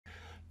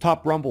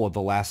Top rumble of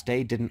the last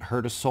day didn't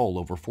hurt a soul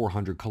over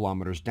 400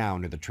 kilometers down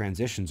near the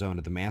transition zone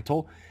of the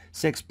mantle.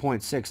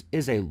 6.6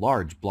 is a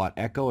large blot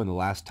echo, and the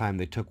last time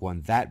they took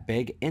one that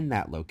big in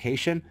that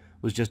location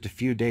was just a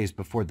few days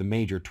before the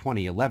major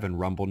 2011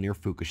 rumble near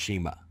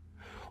Fukushima.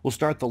 We'll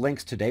start the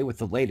links today with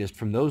the latest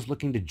from those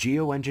looking to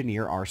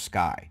geoengineer our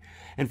sky.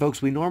 And folks,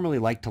 we normally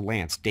like to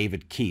lance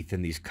David Keith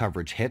in these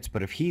coverage hits,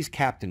 but if he's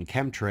Captain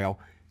Chemtrail,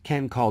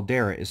 Ken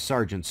Caldera is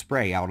Sergeant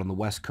Spray out on the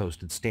west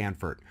coast at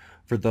Stanford.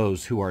 For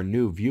those who are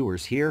new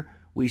viewers here,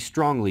 we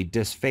strongly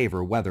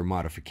disfavor weather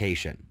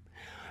modification.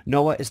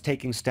 NOAA is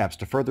taking steps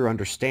to further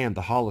understand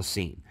the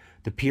Holocene,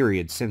 the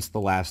period since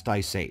the last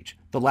ice age,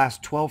 the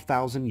last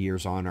 12,000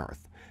 years on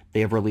Earth.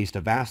 They have released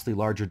a vastly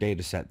larger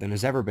dataset than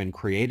has ever been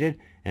created,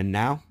 and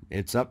now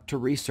it's up to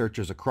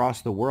researchers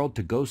across the world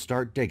to go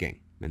start digging,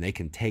 and they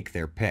can take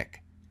their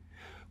pick.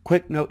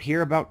 Quick note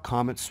here about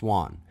Comet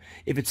Swan.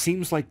 If it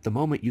seems like the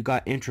moment you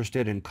got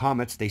interested in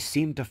comets, they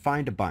seem to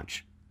find a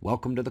bunch,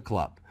 welcome to the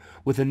club.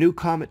 With a new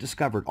comet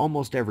discovered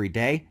almost every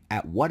day,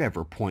 at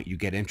whatever point you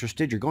get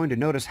interested, you're going to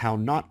notice how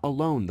not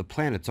alone the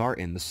planets are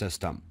in the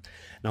system.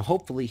 Now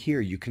hopefully here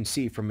you can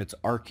see from its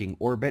arcing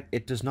orbit,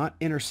 it does not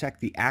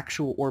intersect the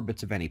actual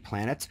orbits of any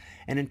planets,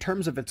 and in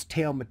terms of its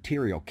tail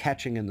material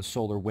catching in the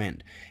solar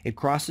wind, it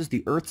crosses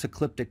the Earth's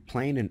ecliptic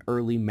plane in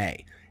early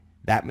May.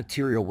 That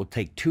material will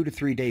take 2 to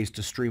 3 days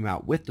to stream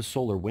out with the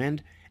solar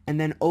wind, and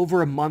then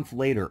over a month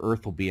later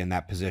Earth will be in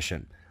that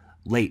position.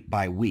 Late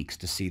by weeks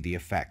to see the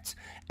effects,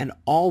 and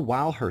all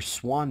while her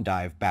swan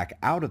dive back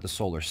out of the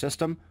solar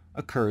system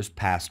occurs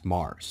past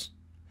Mars.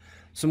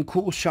 Some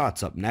cool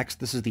shots up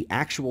next. This is the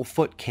actual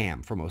foot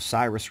cam from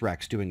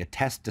OSIRIS-REx doing a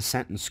test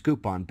descent and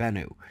scoop on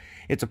Bennu.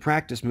 It's a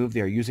practice move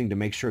they are using to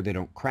make sure they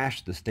don't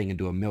crash this thing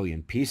into a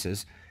million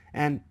pieces,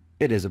 and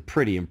it is a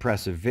pretty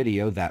impressive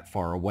video that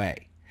far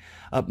away.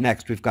 Up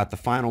next, we've got the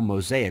final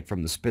mosaic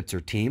from the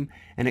Spitzer team,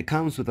 and it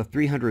comes with a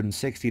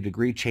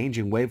 360-degree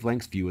changing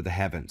wavelengths view of the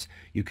heavens.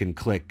 You can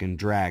click and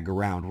drag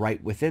around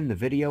right within the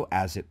video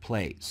as it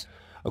plays.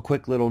 A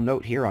quick little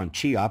note here on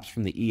Cheops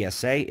from the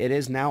ESA. It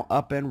is now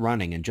up and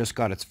running and just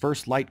got its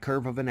first light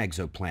curve of an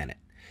exoplanet.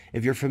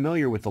 If you're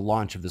familiar with the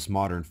launch of this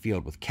modern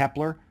field with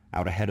Kepler,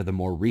 out ahead of the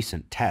more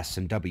recent TESS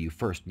and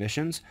W-FIRST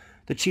missions,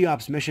 the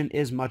Cheops mission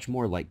is much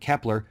more like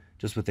Kepler,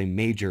 just with a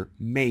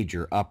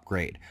major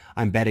upgrade.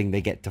 I'm betting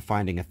they get to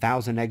finding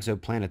 1,000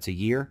 exoplanets a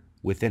year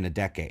within a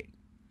decade.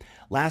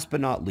 Last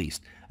but not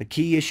least, a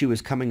key issue is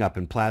coming up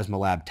in Plasma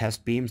Lab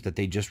test beams that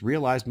they just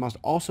realized must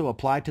also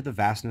apply to the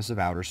vastness of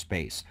outer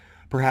space.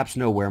 Perhaps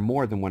nowhere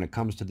more than when it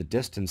comes to the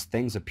distance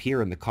things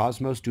appear in the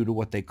cosmos due to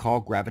what they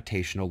call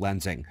gravitational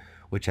lensing,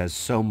 which has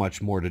so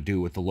much more to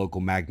do with the local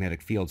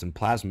magnetic fields and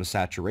plasma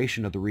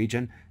saturation of the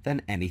region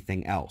than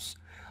anything else.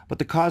 But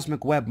the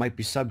cosmic web might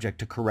be subject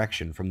to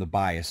correction from the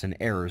bias and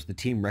errors the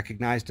team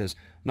recognized as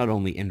not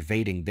only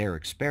invading their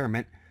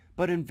experiment,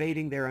 but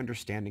invading their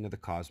understanding of the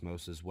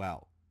cosmos as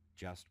well.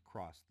 Just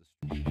cross the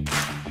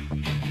street.